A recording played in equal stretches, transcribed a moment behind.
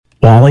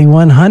Wally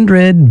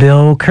 100,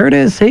 Bill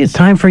Kurtis. Hey, it's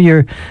time for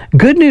your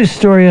good news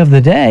story of the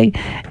day.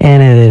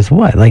 And it is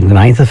what, like the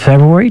 9th of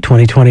February,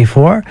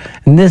 2024?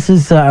 And this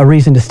is a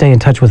reason to stay in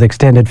touch with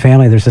extended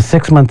family. There's a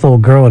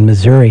 6-month-old girl in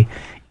Missouri,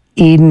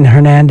 Eden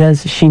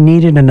Hernandez. She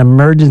needed an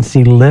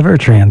emergency liver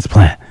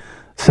transplant.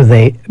 So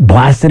they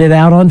blasted it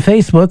out on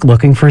Facebook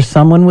looking for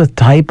someone with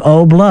type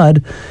O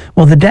blood.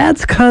 Well, the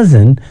dad's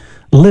cousin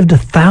lived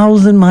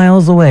 1,000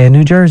 miles away in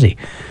New Jersey.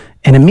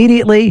 And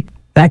immediately,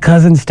 that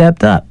cousin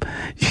stepped up.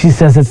 She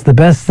says it's the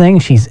best thing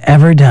she's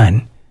ever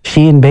done.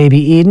 She and baby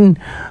Eden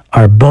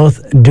are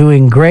both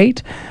doing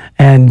great.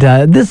 And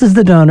this is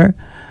the donor,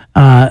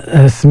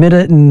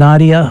 Smita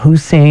Nadia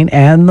Hussein,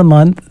 and the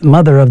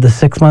mother of the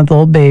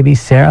 6-month-old baby,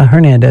 Sarah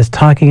Hernandez,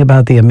 talking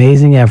about the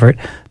amazing effort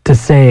to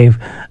save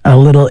a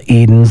little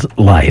Eden's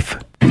life.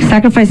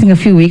 Sacrificing a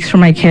few weeks for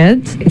my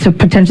kids to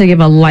potentially give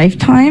a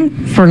lifetime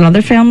for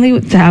another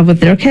family to have with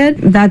their kid,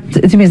 that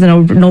to me is a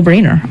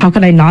no-brainer. How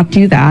could I not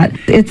do that?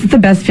 It's the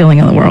best feeling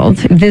in the world.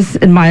 This,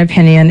 in my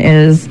opinion,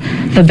 is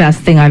the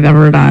best thing I've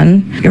ever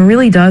done. It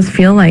really does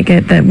feel like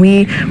it, that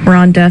we were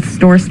on death's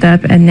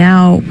doorstep, and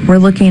now we're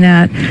looking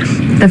at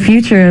the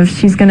future of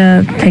she's going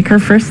to take her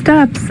first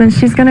steps, and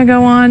she's going to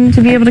go on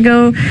to be able to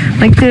go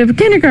like to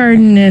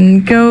kindergarten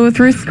and go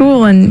through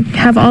school and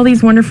have all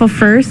these wonderful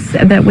firsts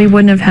that we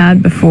wouldn't have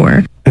had before.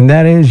 And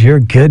that is your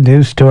good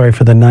news story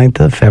for the 9th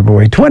of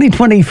February,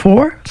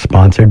 2024,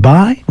 sponsored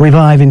by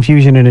Revive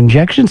Infusion and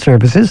Injection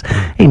Services.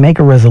 Hey, make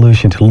a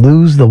resolution to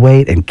lose the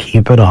weight and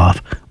keep it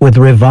off with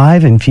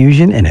Revive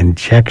Infusion and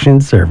Injection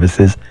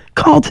Services.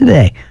 Call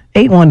today,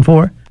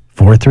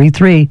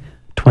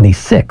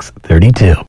 814-433-2632.